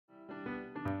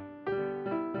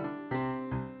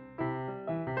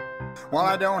Well,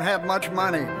 I don't have much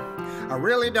money, I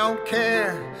really don't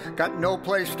care. Got no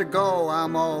place to go,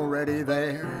 I'm already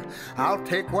there. I'll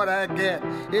take what I get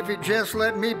if you just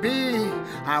let me be.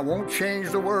 I won't change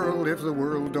the world if the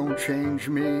world don't change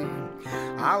me.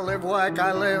 I'll live like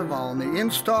I live on the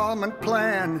installment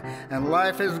plan, and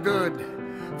life is good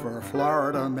for a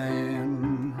Florida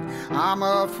man. I'm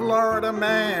a Florida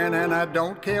man, and I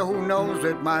don't care who knows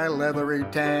it. My leathery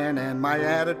tan and my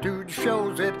attitude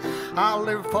shows it. I'll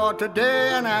live for today,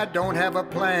 and I don't have a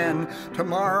plan.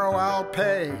 Tomorrow I'll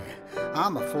pay.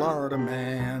 I'm a Florida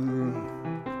man.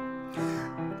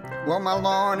 Well, my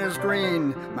lawn is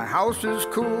green, my house is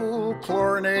cool,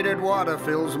 chlorinated water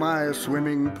fills my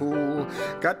swimming pool.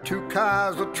 Got 2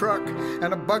 cars, a truck,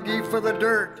 and a buggy for the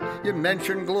dirt. You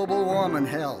mention global warming,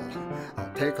 hell,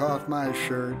 I'll take off my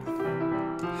shirt.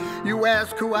 You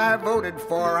ask who I voted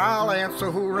for, I'll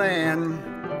answer who ran.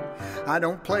 I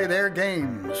don't play their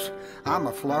games, I'm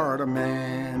a Florida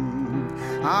man.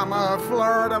 I'm a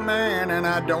Florida man, and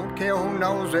I don't care who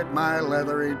knows it. My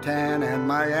leathery tan and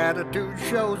my attitude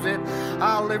shows it.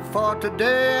 I'll live for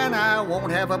today, and I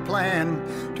won't have a plan.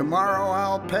 Tomorrow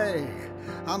I'll pay.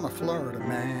 I'm a Florida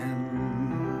man.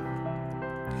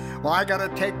 Well, I gotta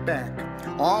take back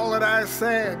all that I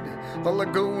said. The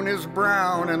lagoon is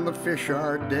brown and the fish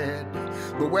are dead.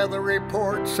 The weather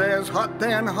report says hot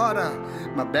then hotter.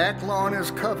 My back lawn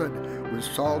is covered with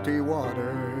salty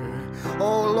water.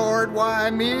 Oh Lord, why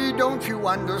me? Don't you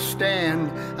understand?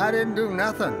 I didn't do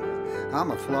nothing.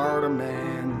 I'm a Florida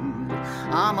man.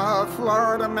 I'm a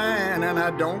Florida man, and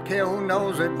I don't care who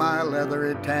knows it. My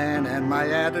leathery tan and my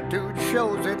attitude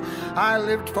shows it. I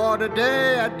lived for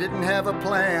today, I didn't have a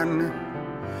plan.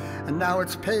 And now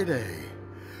it's payday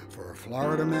for a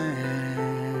Florida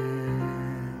man.